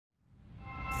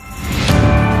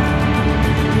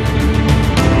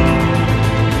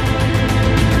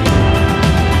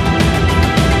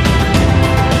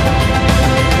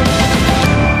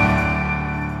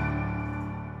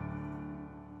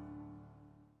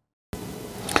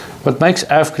What makes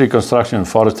AFGRI construction and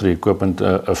forestry equipment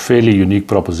a fairly unique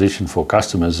proposition for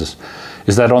customers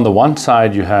is that on the one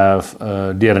side you have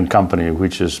Deere & Company,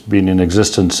 which has been in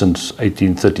existence since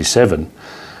 1837.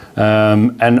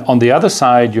 And on the other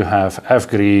side you have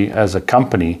AFGRI as a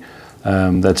company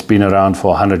that's been around for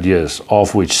 100 years,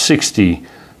 of which 60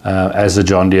 as a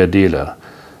John Deere dealer.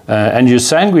 And you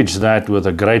sandwich that with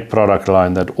a great product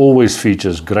line that always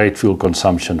features great fuel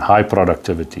consumption, high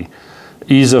productivity,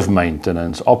 ease of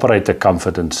maintenance, operator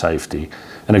comfort and safety,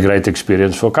 and a great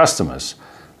experience for customers.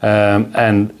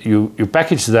 And you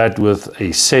package that with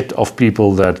a set of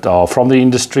people that are from the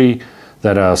industry,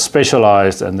 that are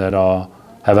specialized and that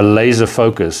have a laser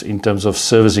focus in terms of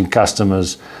servicing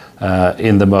customers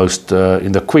in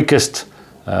the quickest,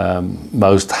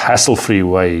 most hassle-free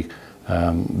way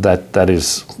that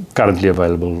is currently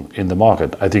available in the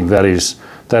market. I think that is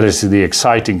the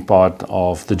exciting part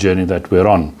of the journey that we're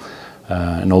on.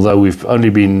 And although we've only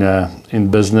been in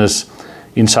business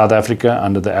in South Africa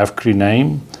under the AFGRI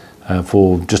name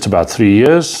for just about 3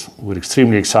 years, we're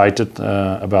extremely excited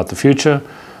about the future.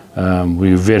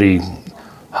 We're very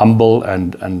humble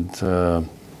and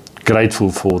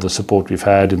grateful for the support we've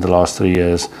had in the last 3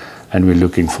 years, and we're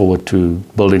looking forward to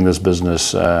building this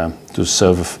business to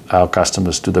serve our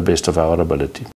customers to the best of our ability.